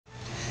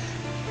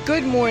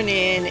Good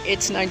morning,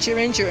 it's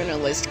Nigerian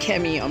journalist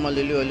Kemi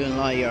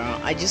Olunloyo.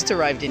 I just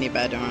arrived in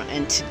Ibadan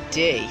and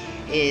today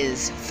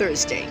is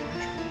Thursday,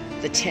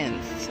 the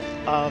 10th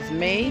of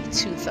May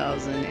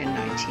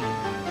 2019.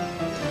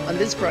 On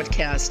this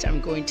broadcast, I'm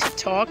going to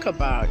talk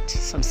about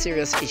some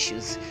serious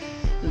issues.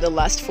 In the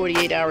last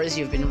 48 hours,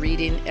 you've been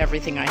reading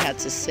everything I had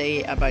to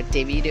say about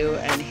Davido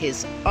and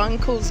his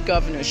uncle's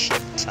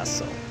governorship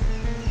tussle.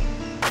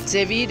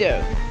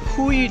 Davido,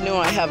 who you know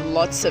I have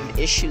lots of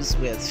issues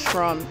with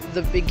from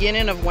the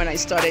beginning of when I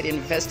started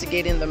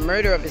investigating the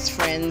murder of his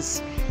friends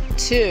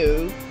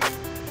to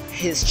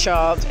his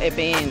child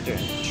abandoned.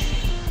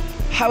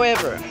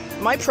 However,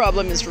 my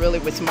problem is really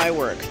with my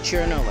work,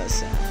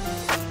 journalism.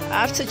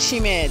 After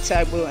Chime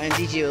Etagbo and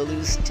DJ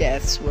Olu's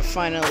deaths were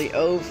finally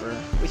over,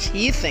 which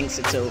he thinks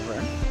it's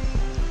over,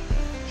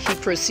 he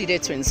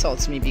proceeded to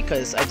insult me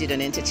because I did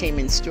an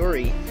entertainment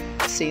story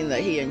saying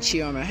that he and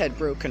Chioma had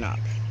broken up.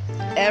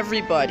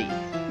 Everybody,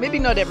 maybe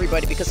not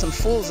everybody, because some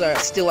fools are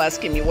still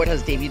asking me what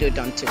has Davido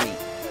done to me.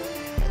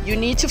 You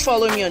need to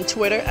follow me on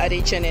Twitter at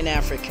HNN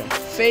Africa,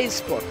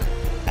 Facebook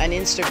and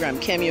Instagram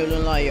Kemi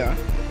Olunloyo,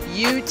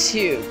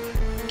 YouTube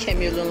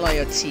Kemi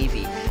Olunloyo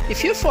TV.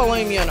 If you're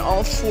following me on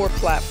all four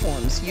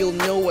platforms, you'll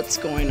know what's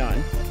going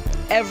on.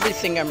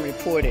 Everything I'm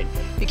reporting.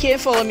 You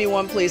can't follow me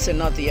one place and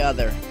not the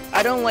other.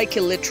 I don't like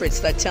illiterates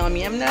that tell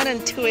me I'm not on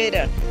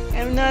Twitter,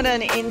 I'm not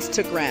on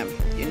Instagram.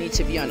 You need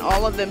to be on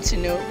all of them to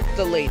know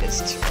the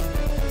latest.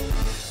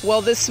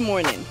 Well, this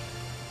morning,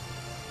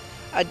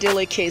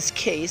 Adeleke's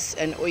case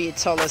and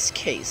Oyetola's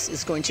case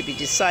is going to be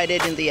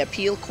decided in the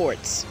appeal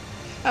courts.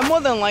 And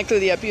more than likely,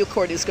 the appeal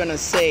court is going to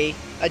say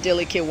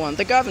Adeleke won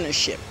the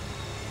governorship.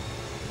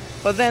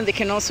 But then they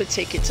can also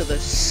take it to the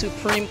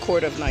Supreme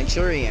Court of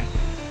Nigeria,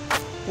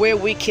 where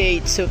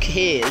Wike took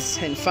his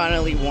and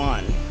finally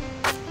won.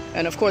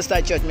 And of course,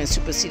 that judgment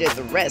superseded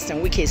the rest,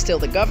 and Wike is still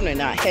the governor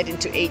now, heading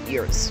to 8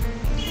 years.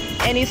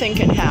 Anything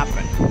can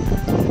happen.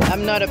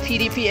 I'm not a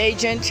PDP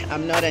agent.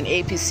 I'm not an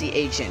APC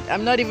agent.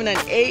 I'm not even an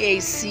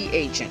AAC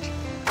agent.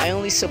 I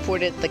only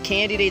supported the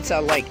candidates I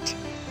liked.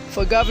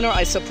 For governor,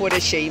 I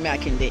supported Seyi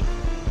Makinde.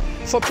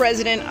 For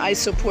president, I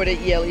supported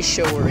Yeli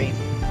Sowore.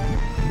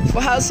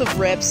 For House of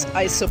Reps,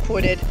 I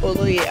supported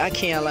Oloye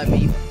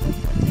Akinlami,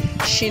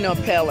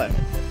 Shina Pella,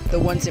 the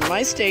ones in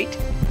my state.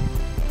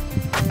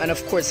 And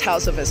of course,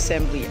 House of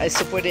Assembly. I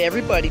supported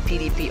everybody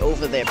PDP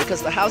over there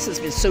because the House has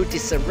been so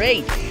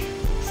disarrayed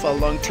for a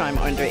long time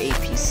under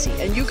APC.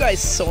 And you guys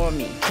saw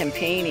me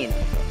campaigning,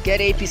 get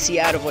APC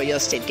out of Oyo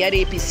State, get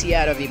APC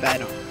out of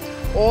Ibadan.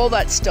 All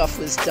that stuff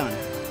was done.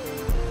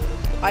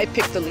 I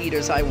picked the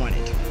leaders I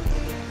wanted.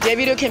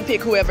 Davido can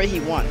pick whoever he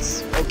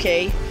wants,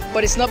 okay?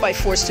 But it's not by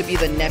force to be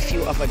the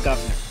nephew of a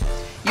governor.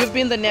 You've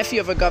been the nephew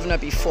of a governor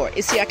before.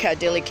 Isiaka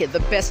Adeleke,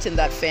 the best in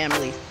that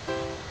family.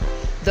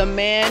 The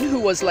man who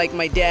was like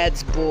my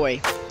dad's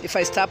boy. If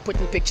I stop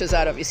putting pictures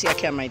out of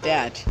Isiaka and my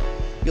dad,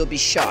 you'll be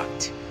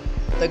shocked.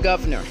 The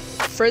governor,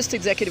 first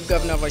executive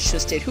governor of Osun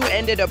State, who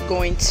ended up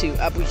going to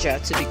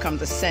Abuja to become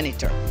the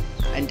senator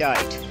and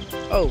died.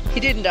 Oh, he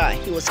didn't die,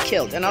 he was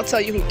killed. And I'll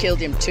tell you who killed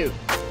him too.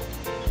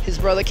 His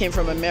brother came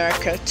from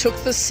America, took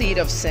the seat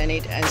of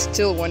Senate, and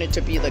still wanted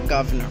to be the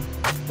governor.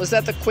 Was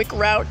that the quick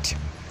route?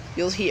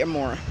 You'll hear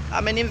more.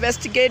 I'm an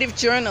investigative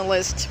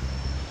journalist.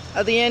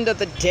 At the end of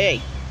the day,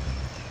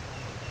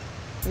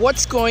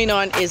 what's going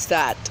on is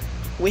that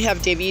we have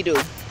Davido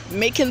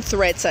making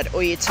threats at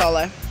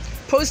Oyetola,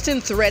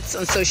 posting threats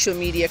on social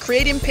media,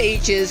 creating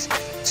pages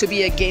to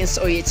be against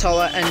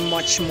Oyetola, and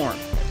much more.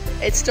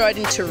 It's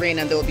starting to rain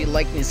and there will be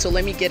lightning, so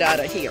let me get out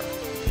of here.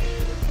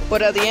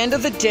 But at the end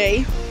of the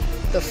day,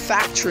 the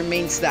fact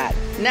remains that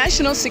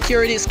national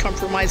security is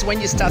compromised when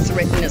you start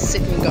threatening a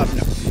sitting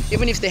governor,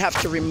 even if they have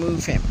to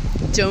remove him.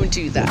 Don't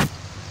do that.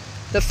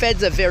 The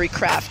feds are very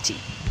crafty.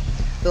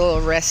 They'll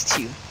arrest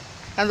you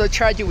and they'll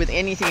charge you with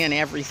anything and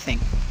everything.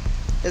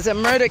 There's a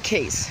murder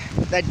case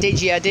that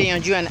Deji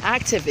Adeyanju, an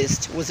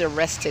activist, was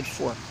arrested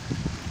for.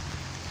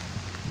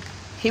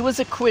 He was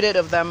acquitted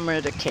of that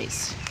murder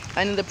case.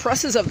 And in the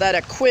process of that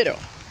acquittal,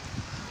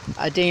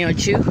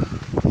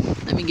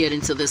 Adeyanju, let me get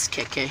into this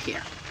keke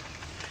here.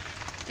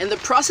 In the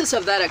process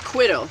of that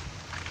acquittal,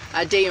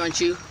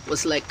 Adeyanju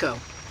was let go.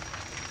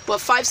 But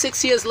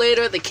 5-6 years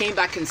later, they came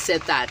back and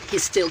said that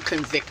he's still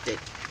convicted.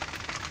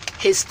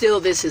 He's still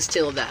this, he's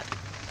still that.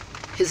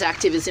 His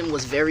activism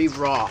was very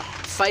raw.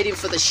 Fighting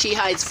for the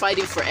Shiites,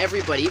 fighting for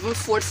everybody, even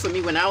fought for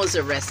me when I was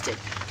arrested.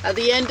 At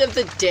the end of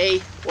the day,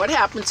 what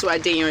happened to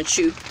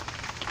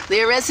Adeyanju?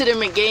 They arrested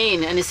him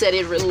again, and he said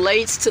it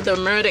relates to the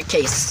murder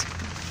case.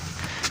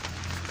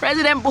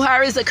 President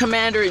Buhari is the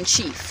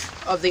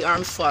commander-in-chief of the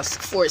armed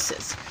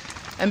forces.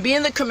 And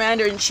being the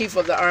commander-in-chief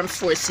of the armed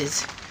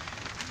forces,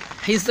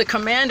 he's the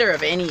commander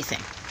of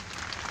anything,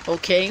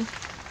 okay?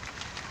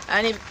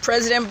 And if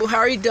President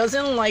Buhari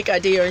doesn't like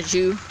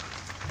Adeyanju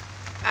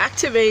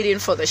activating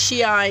for the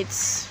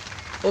Shiites,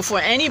 or for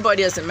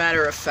anybody as a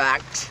matter of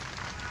fact,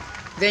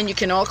 then you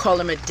can all call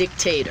him a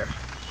dictator.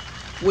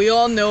 We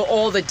all know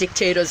all the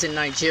dictators in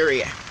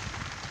Nigeria,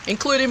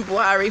 including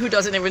Buhari, who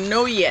doesn't even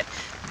know yet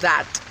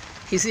that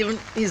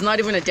He's not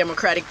even a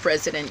democratic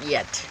president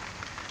yet.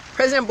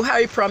 President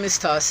Buhari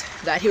promised us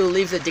that he will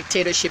leave the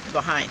dictatorship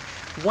behind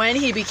when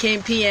he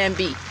became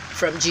PMB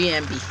from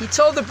GMB. He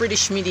told the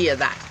British media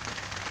that.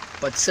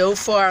 But so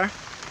far,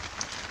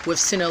 we've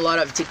seen a lot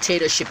of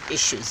dictatorship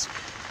issues.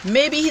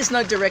 Maybe he's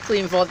not directly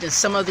involved in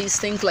some of these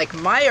things, like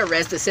my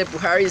arrest. They said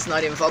Buhari is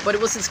not involved, but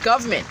it was his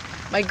government.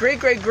 My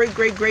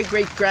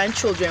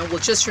great-great-great-great-great-great-grandchildren will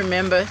just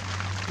remember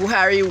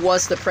Buhari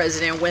was the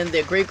president when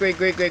their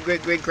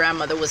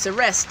great-great-great-great-great-grandmother was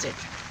arrested.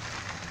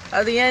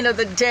 At the end of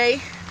the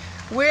day,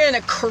 we're in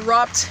a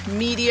corrupt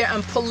media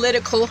and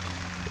political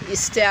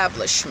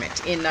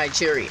establishment in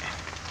Nigeria.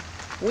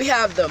 We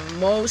have the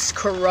most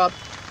corrupt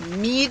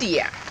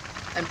media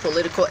and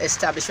political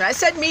establishment. I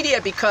said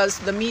media because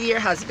the media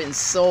has been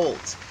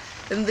sold.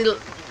 In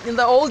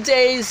the old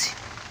days,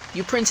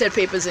 you printed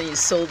papers and you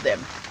sold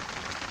them.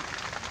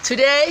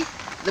 Today,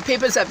 the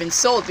papers have been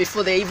sold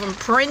before they even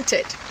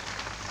printed.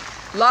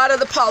 A lot of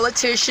the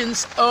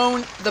politicians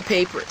own the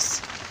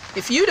papers.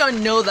 If you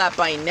don't know that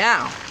by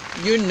now,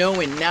 you're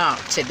knowing now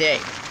today.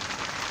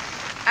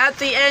 At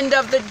the end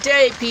of the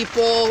day,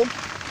 people,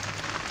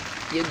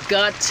 you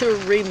got to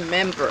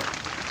remember,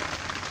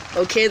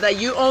 okay, that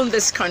you own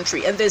this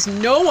country, and there's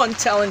no one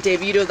telling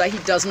Davido that he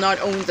does not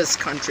own this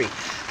country.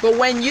 But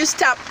when you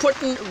start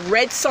putting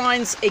red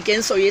signs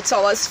against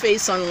Oyetola's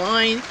face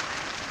online,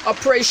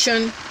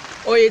 Operation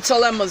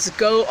Oyetola must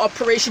go,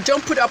 operation,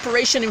 don't put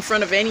operation in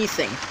front of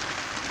anything.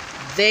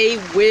 They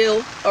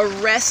will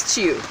arrest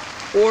you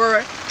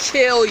or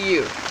kill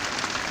you,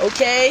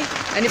 okay?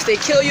 And if they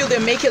kill you, they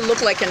make it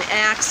look like an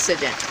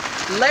accident.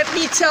 Let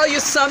me tell you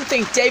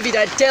something, David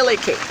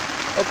Adeleke,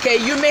 okay?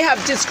 You may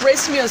have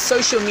disgraced me on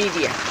social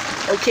media,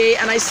 okay?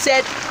 And I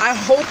said, I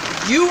hope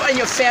you and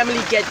your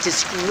family get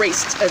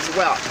disgraced as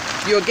well.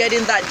 You're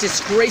getting that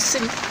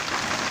disgracing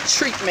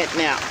treatment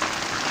now.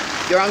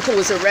 Your uncle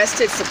was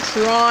arrested for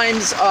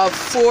crimes of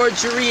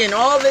forgery and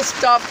all this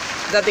stuff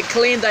that they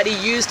claim that he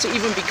used to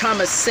even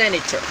become a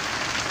senator.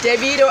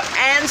 Davido,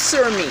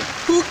 answer me.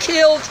 Who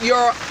killed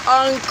your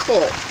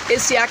uncle,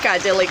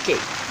 Isiaka Adeleke,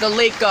 the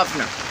late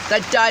governor,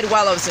 that died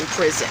while I was in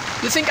prison?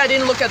 You think I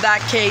didn't look at that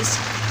case?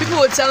 People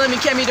were telling me,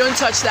 Kemi, don't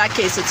touch that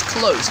case, it's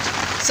closed.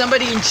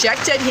 Somebody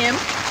injected him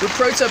with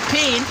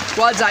protopine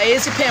while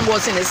diazepam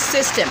was in his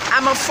system.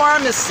 I'm a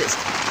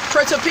pharmacist.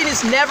 Protopine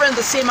is never in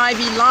the same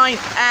IV line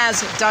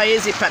as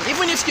diazepam.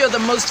 Even if you're the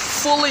most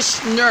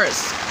foolish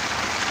nurse,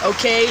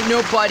 okay,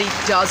 nobody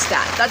does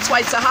that. That's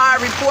why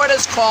Sahara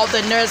reporters called the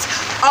nurse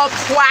a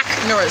quack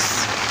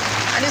nurse.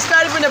 And it's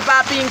not even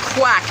about being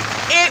quack.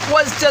 It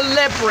was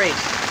deliberate.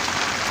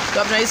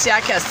 Governor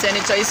Isiaka,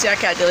 Senator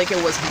Isiaka Adeleke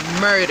was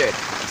murdered.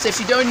 So if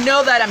you don't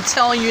know that, I'm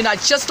telling you now,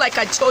 just like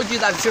I told you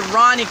that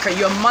Veronica,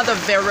 your mother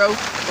Vero,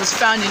 was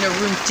found in a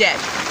room dead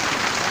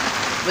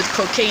with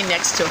cocaine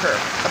next to her,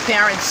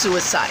 apparent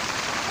suicide.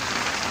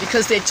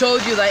 Because they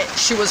told you that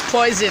she was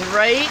poisoned,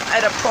 right?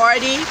 At a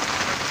party.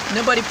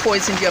 Nobody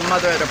poisoned your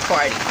mother at a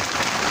party.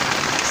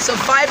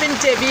 Surviving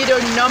Davido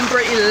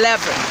number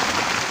 11.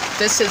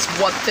 This is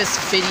what this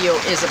video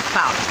is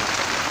about.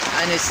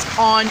 And it's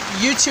on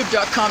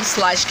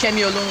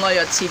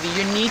youtube.com/KemiOlunloyoTV.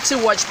 You need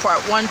to watch part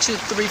 1, 2,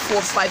 3,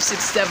 4, 5,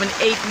 6, 7,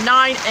 8,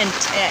 9, and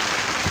 10.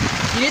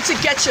 You need to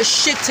get your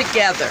shit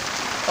together,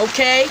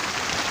 okay?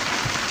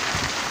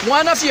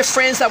 One of your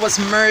friends that was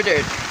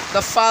murdered,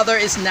 the father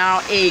is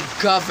now a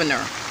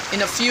governor.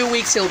 In a few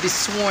weeks, he'll be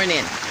sworn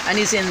in. And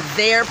he's in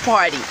their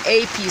party,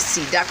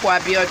 APC. Dakwa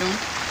Abiodun,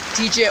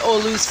 DJ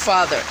Olu's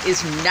father,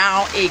 is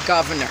now a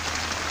governor.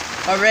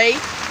 All right?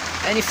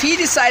 And if he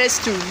decides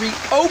to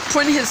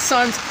reopen his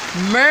son's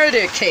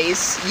murder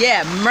case,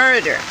 yeah,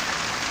 murder,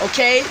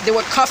 okay? They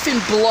were coughing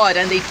blood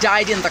and they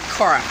died in the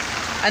car.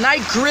 And I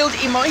grilled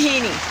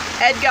Imohini,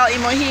 Edgar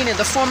Imohini,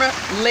 the former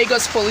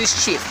Lagos police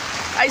chief.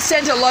 I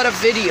sent a lot of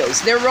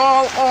videos. They're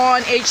all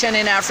on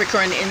HNN Africa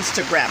and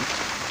Instagram.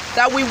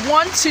 That we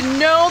want to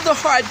know the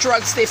hard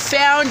drugs they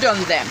found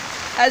on them.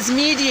 As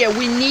media,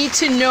 we need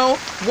to know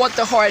what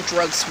the hard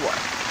drugs were.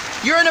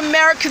 You're an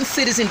American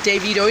citizen,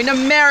 Davido. In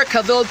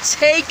America, they'll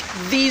take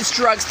these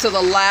drugs to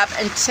the lab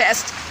and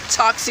test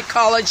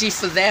toxicology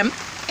for them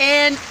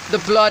and the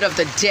blood of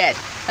the dead.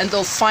 And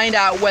they'll find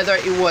out whether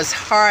it was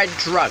hard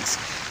drugs.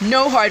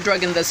 No hard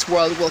drug in this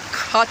world will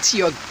cut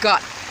your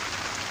gut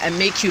and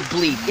make you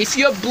bleed. If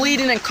you're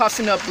bleeding and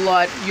coughing up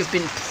blood, you've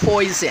been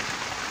poisoned.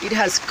 It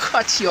has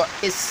cut your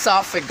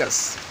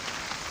esophagus.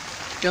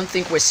 Don't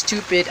think we're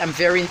stupid. I'm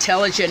very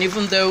intelligent,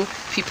 even though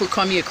people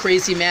call me a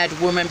crazy mad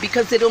woman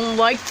because they don't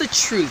like the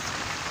truth.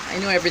 I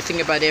know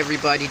everything about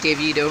everybody,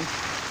 Davido.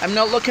 I'm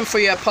not looking for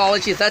your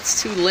apology.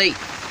 That's too late.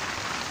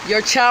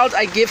 Your child,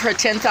 I give her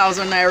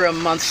 10,000 naira a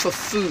month for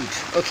food.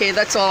 Okay,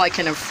 that's all I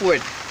can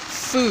afford.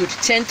 Food,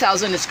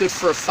 10,000 is good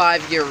for a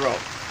 5-year-old.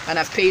 And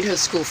I've paid her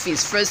school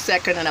fees, first,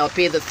 second, and I'll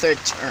pay the third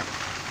term.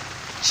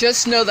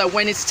 Just know that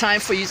when it's time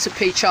for you to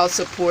pay child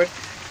support,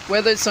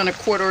 whether it's on a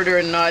court order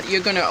or not,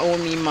 you're going to owe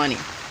me money.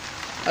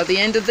 At the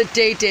end of the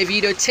day,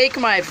 Davido, take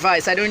my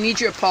advice. I don't need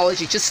your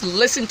apology. Just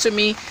listen to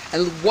me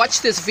and watch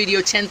this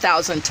video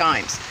 10,000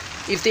 times.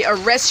 If they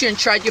arrest you and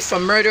charge you for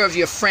murder of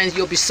your friends,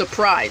 you'll be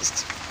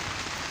surprised.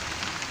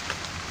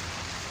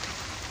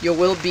 You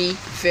will be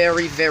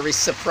very, very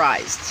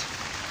surprised.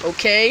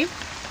 Okay?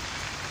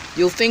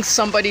 You'll think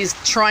somebody's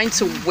trying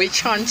to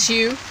witch hunt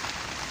you.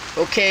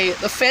 Okay?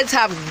 The feds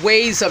have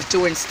ways of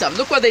doing stuff.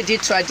 Look what they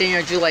did to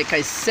Adenyanju, like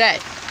I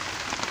said.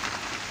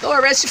 They'll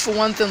arrest you for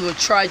one thing, they'll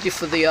charge you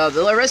for the other.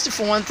 They'll arrest you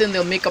for one thing,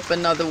 they'll make up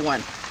another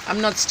one.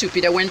 I'm not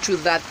stupid. I went through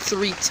that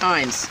 3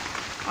 times.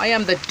 I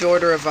am the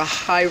daughter of a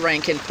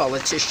high-ranking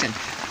politician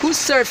who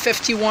served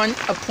 51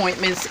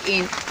 appointments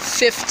in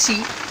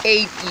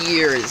 58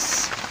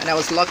 years. And I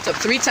was locked up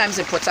 3 times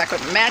in Port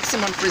Harcourt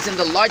maximum prison,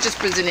 the largest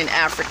prison in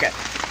Africa.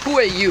 Who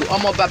are you?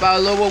 Omo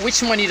Babalowo,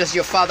 which money does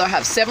your father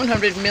have?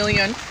 $700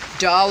 million?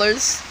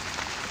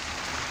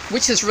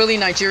 Which is really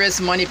Nigeria's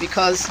money,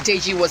 because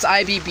Deji was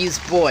IBB's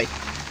boy.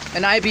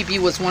 And IBB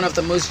was one of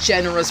the most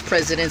generous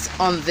presidents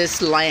on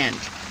this land.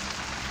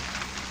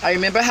 I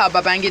remember how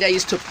Babangida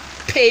used to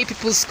pay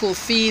people's school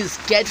fees,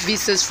 get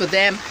visas for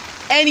them,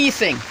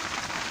 anything.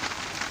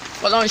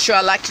 Olonsho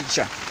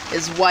Alakija,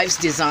 his wife's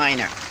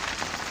designer.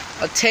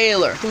 A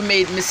tailor who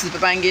made Mrs.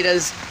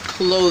 Babangida's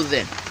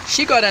clothing.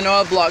 She got an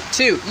oil block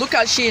too. Look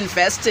how she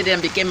invested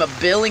and became a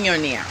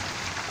billionaire.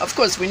 Of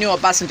course, we knew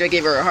Obasanjo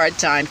gave her a hard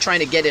time trying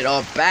to get it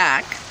all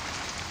back.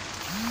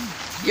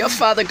 Your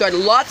father got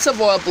lots of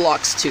oil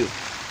blocks too.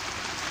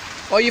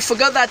 Or you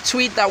forgot that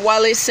tweet that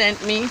Wale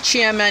sent me,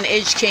 Chairman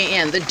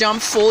HKN, the dumb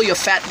fool, your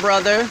fat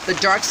brother, the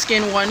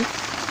dark-skinned one.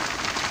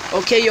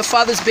 Okay, your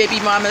father's baby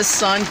mama's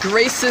son,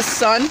 Grace's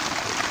son.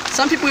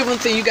 Some people even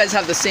think you guys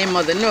have the same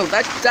mother. No,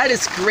 that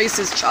is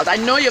Grace's child. I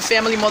know your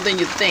family more than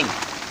you think.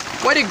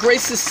 What did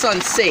Grace's son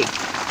say?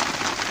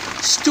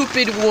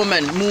 Stupid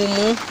woman,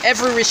 Mumu.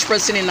 Every rich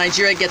person in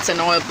Nigeria gets an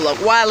oil block.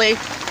 Wale,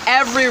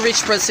 every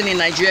rich person in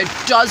Nigeria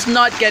does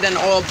not get an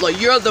oil block.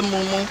 You're the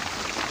Mumu.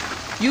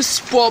 You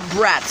spoiled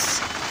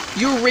brats.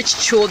 You rich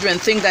children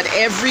think that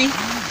every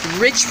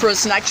rich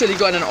person actually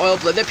got an oil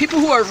block. There are people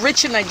who are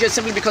rich in Nigeria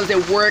simply because they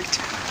worked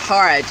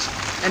hard.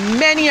 And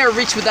many are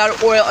rich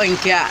without oil and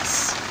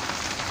gas.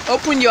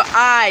 Open your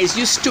eyes,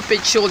 you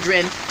stupid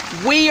children.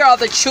 We are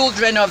the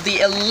children of the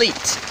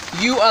elite.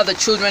 You are the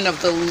children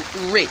of the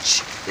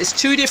rich. There's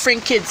 2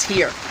 different kids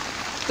here.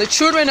 The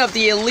children of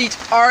the elite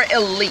are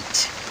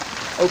elite.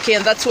 Okay,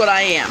 and that's what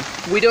I am.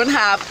 We don't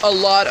have a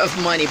lot of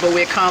money, but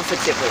we're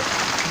comfortable.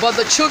 But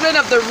the children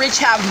of the rich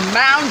have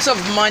mounds of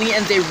money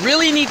and they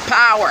really need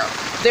power.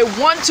 They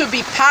want to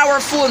be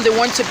powerful and they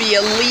want to be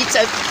elite.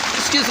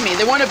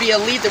 They want to be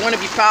elite, they want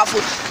to be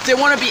powerful. They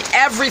want to be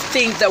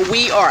everything that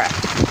we are.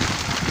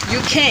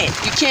 You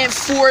can't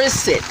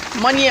force it.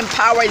 Money and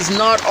power is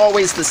not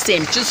always the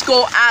same. Just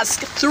go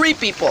ask 3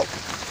 people.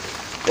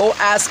 Go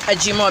ask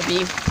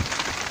Ajimobi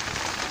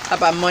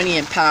about money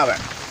and power.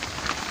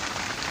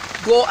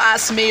 Go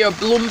ask Mayor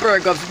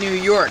Bloomberg of New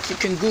York. You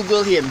can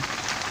Google him.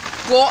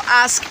 Go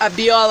ask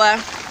Abiola,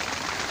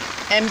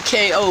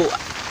 MKO,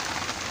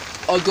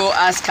 or go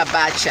ask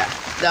Abacha.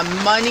 The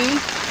money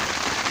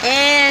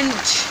and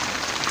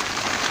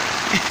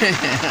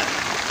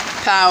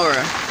power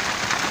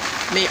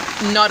may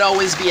not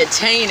always be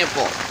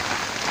attainable.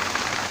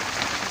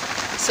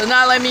 So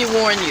now let me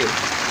warn you.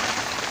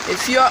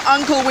 If your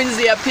uncle wins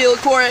the appeal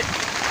court,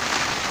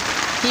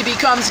 he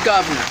becomes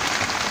governor.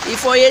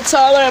 If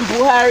Oyetola and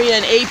Buhari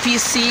and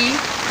APC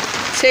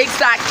takes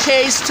that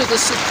case to the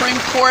Supreme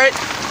Court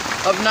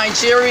of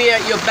Nigeria,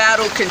 your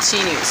battle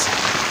continues.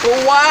 But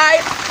why?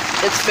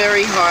 It's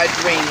very hard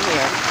rain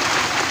here.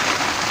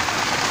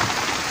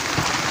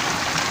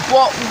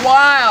 But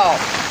while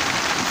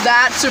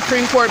that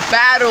Supreme Court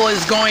battle is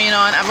going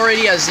on, I've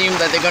already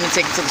assumed that they're going to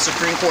take it to the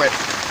Supreme Court.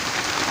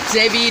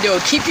 Davido,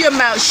 keep your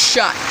mouth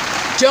shut.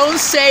 Don't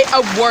say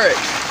a word.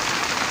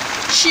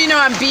 Chino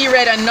and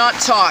B-Red are not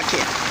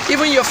talking.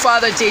 Even your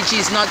father, Deji,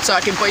 is not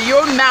talking, but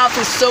your mouth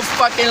is so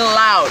fucking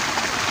loud,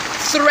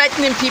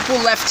 threatening people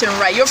left and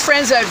right. Your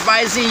friends are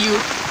advising you,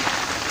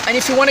 and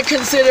if you want to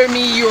consider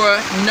me your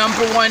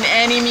 #1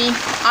 enemy,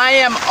 I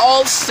am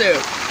also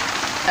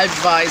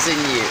advising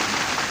you.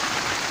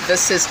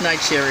 This is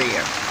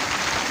Nigeria.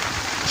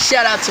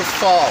 Shout out to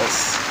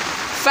Falls.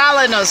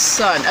 Falana's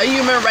son, a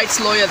human rights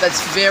lawyer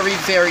that's very,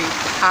 very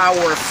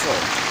powerful.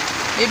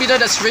 Maybe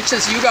not as rich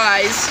as you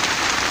guys,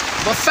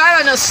 but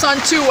Falana's son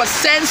too was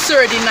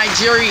censored in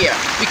Nigeria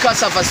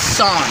because of a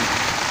song.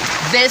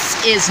 This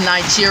is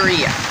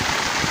Nigeria.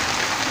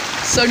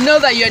 So know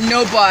that you're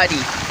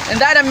nobody. And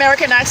that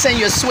American accent,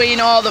 you're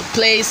swaying all the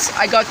place.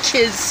 I got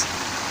kids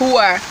who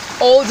are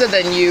older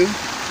than you,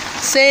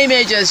 same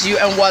age as you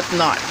and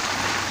whatnot.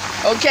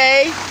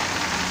 Okay?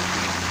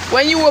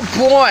 When you were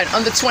born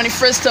on the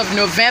 21st of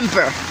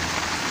November,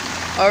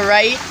 all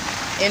right,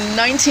 in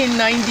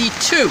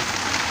 1992,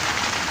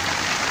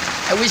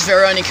 I wish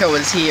Veronica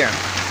was here.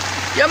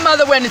 Your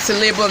mother went into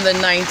labor on the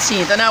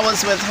 19th, and I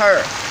was with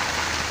her.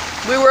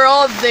 We were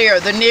all there,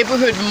 the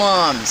neighborhood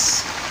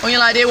moms.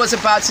 Oyinlade was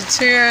about to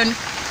turn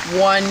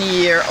 1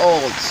 year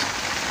old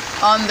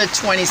on the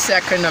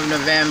 22nd of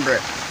November.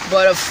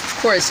 But of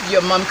course,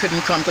 your mom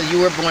couldn't come because you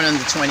were born on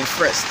the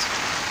 21st.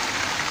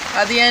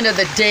 At the end of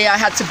the day, I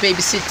had to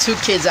babysit 2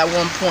 kids at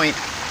one point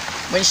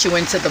when she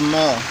went to the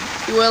mall.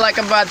 You were like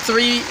about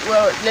 3,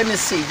 well, let me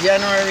see,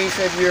 January,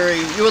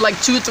 February. You were like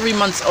 2-3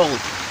 months old.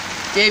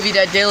 David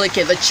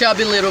Adeleke, the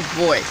chubby little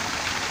boy.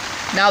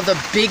 Now the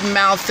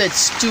big-mouthed,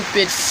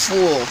 stupid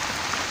fool.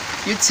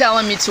 You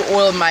telling me to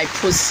oil my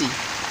pussy.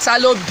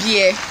 Talo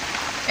bie,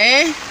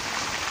 eh?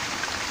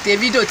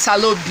 Davido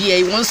talo bie.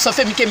 You want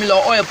suffer me Kemi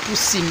lo oil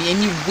pussy me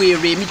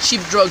anywhere. Me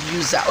cheap drug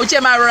user. Oje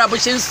ma rora bo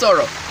she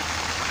nsoro.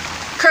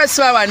 Curse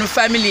wa no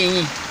family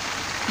yin.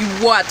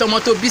 Iwo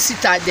atomoto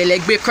bisita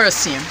delegbe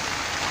curse yin.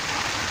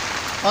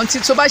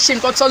 Until to ba se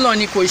nkan tolorun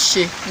ni ko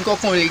se, nkan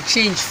kan le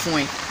change fún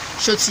ẹ.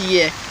 Ṣó ti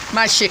yẹ,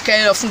 má ṣe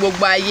kẹ́ lọ fún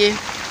gbogbo ayé.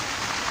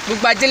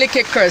 Gbogbo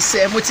Adeleke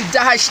curse, mo ti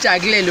dá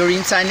hashtag lẹ̀ lórí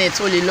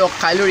internet, o lè lọ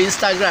kà lórí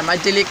Instagram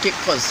Adeleke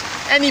curse.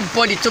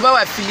 Anybody tó bá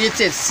wà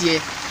affiliated sí ẹ,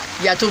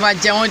 ìyà tó máa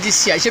jẹ wọ́n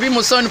this year. Ṣebí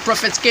mo sọ ní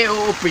Prophet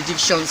KO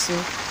predictions ni.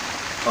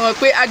 Ó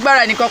pé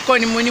agbára ni kọ́kọ́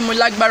ni mo ní mo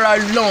lágbára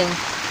Ọlọ́run.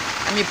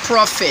 I'm a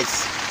prophet.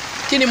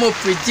 Kí ni mo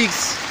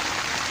predict?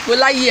 Mo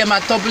láyé ẹ̀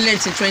máa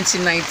turbulent in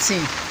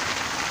 2019.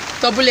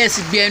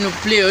 Turbulence gbé ẹnu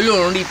play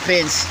Ọlọ́run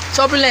repent.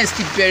 Turbulence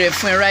ti bẹ̀rẹ̀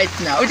fún ẹ right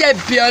now. Ó jẹ́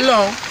bí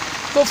Ọlọ́run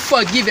kó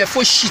forgive ẹ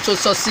fó ṣì tó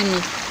sọ sí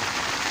mi.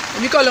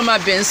 Èmi kọ́ ló máa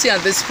bẹ̀ ń sìn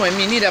at this point.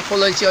 Me need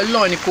apology.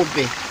 Ọlọ́run ni kò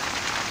bẹ̀.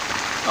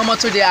 Ọmọ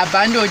tó dé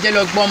abandon jẹ́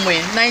lọ gbọ́ ọmọ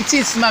yẹn.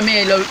 19th máa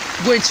mẹ́rin lọ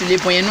go into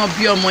labour yẹn náà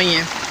bí ọmọ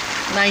yẹn.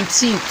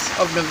 19th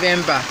of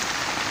November.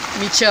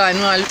 Michelle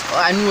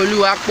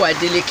Anuoluwapo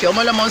Adeleke.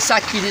 Ọmọlọ́mọ ń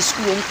sá kiri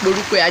school ó ń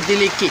porúkọ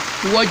Adeleke.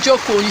 Ìwọ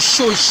jókòó ń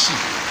ṣòṣì.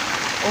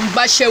 Ó ń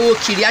gbáṣẹ́wó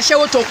kiri.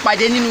 Aṣẹ́wó tó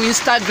pàdé nínú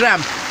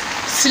Instagram.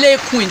 Slay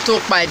Queen tó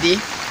pàdé.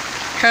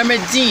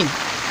 Hermedine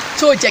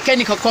tó jẹ́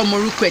kẹ́ni kankan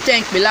morúkọ ẹ̀ tẹ́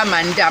ń pè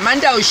lámàndà.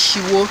 Amanda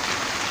òṣìwò.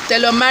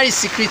 Tell marry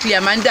secretly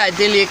Amanda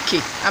Adeleke.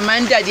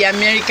 Amanda the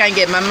American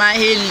girl, Mama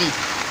Haley.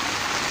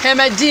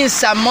 Hermedine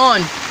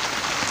Samon.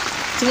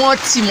 Tí wọ́n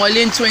tì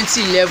mọ́lé in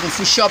 2011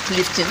 for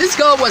shoplifting. This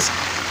girl was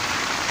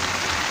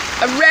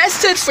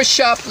arrested for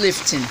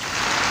shoplifting.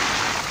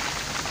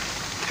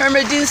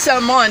 Hermedine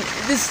Salmon,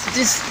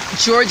 this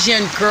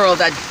Georgian girl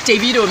that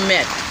Davido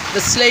met,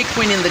 the slay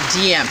queen in the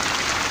DM.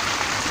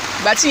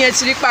 But in your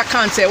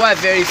account,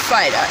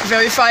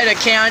 verified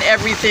account,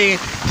 everything,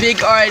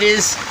 big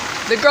artist.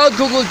 The girl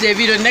Googled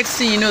Davido, next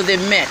thing you know, they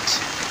met.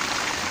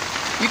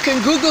 You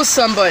can Google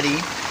somebody.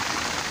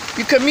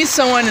 You can meet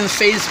someone in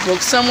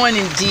Facebook, someone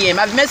in DM.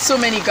 I've met so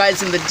many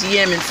guys in the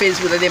DM and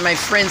Facebook that they're my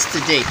friends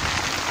today.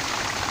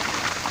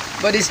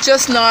 But it's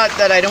just not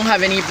that I don't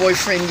have any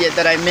boyfriend yet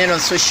that I met on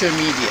social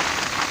media.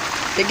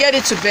 They get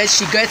into bed,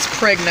 she gets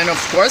pregnant, of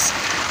course,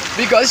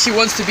 because she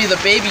wants to be the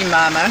baby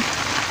mama.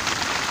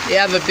 They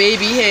have a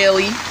baby,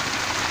 Haley.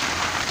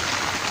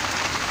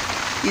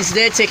 He's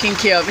there taking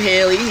care of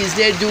Haley. He's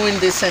there doing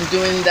this and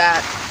doing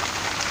that.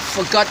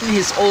 Forgotten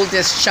his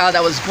oldest child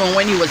that was born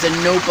when he was a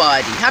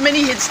nobody. How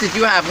many hits did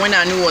you have when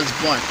Anu was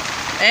born?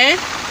 Eh?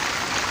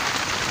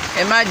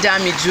 Emma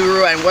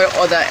Damiduro and what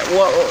other,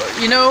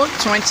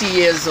 20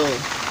 years old.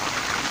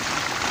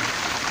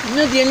 I'm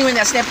not the only one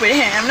that slept with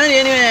him. I'm not the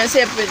only one that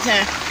slept with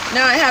him.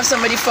 Now I have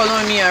somebody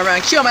following me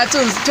around. Chioma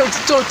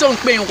don't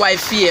pay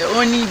wife here.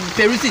 Only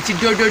Perusity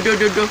do.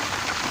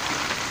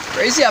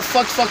 Perusity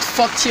fuck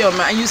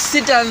Chioma. And you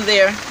sit down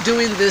there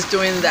doing this,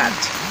 doing that.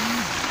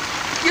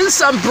 Use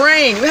some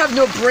brain. You have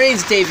no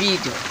brains,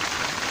 Davido.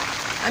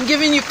 I'm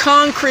giving you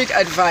concrete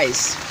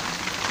advice.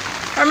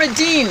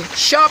 Hermedine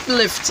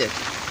shoplifted.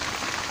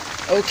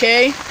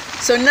 Okay?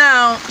 So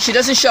now she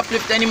doesn't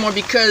shoplift anymore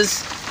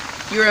because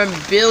you're a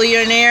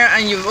billionaire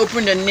and you've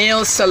opened a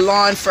nail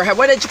salon for her.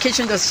 What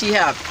education does she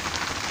have?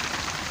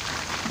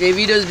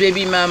 Davido's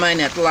baby mama in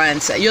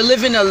Atlanta. You're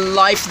living a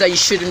life that you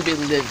shouldn't be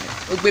living.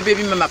 Ogbe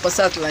baby mama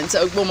kosa Atlanta.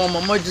 Ogbo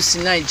mama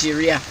modusi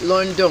Nigeria,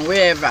 London,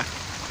 wherever.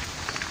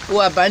 Oh,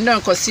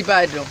 abandon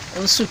Kosibado,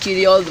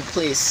 Unsukiri, all the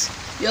place.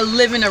 You're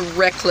living a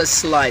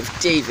reckless life,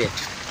 David.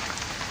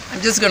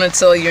 I'm just gonna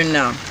tell you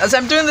now. As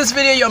I'm doing this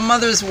video, your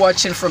mother is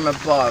watching from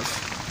above.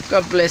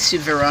 God bless you,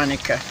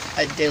 Veronica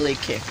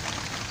Adeleke.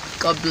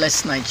 God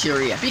bless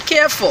Nigeria. Be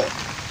careful.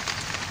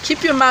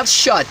 Keep your mouth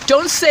shut.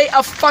 Don't say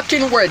a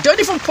fucking word. Don't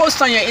even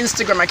post on your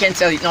Instagram. I can't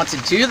tell you not to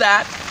do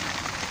that.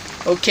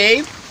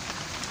 Okay?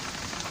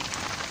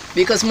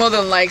 Because more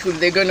than likely,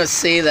 they're gonna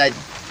say that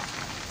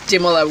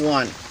Demola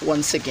won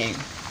once again.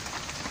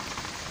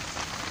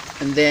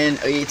 And then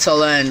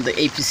Oyetola and the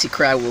APC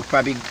crowd will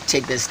probably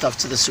take their stuff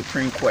to the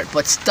Supreme Court.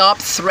 But stop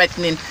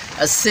threatening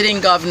a sitting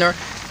governor.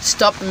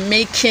 Stop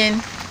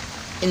making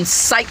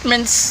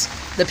incitements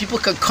that people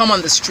could come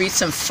on the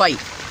streets and fight.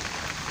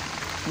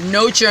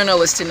 No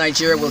journalist in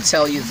Nigeria will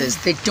tell you this.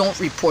 They don't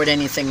report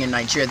anything in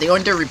Nigeria. They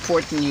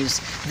underreport news.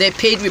 They're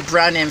paid with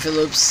brown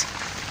envelopes.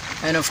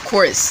 And of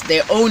course,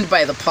 they're owned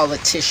by the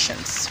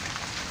politicians.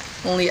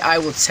 Only I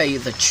will tell you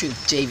the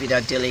truth, David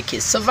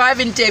Adeleke.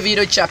 Surviving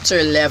Davido chapter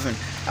 11.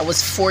 I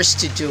was forced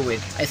to do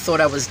it. I thought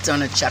I was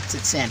done at chapter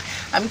 10.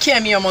 I'm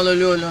Kemi, I'm a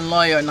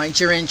lawyer,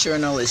 Nigerian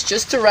journalist.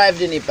 Just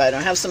arrived in Ibadan.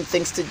 I have some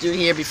things to do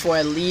here before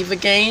I leave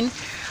again.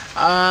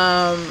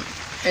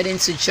 Heading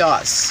to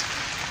Jos.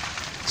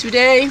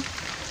 Today,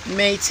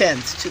 May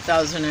 10th,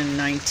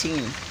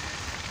 2019.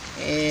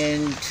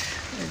 And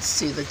let's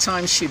see, the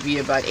time should be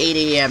about 8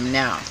 a.m.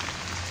 now.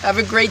 Have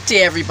a great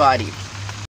day, everybody.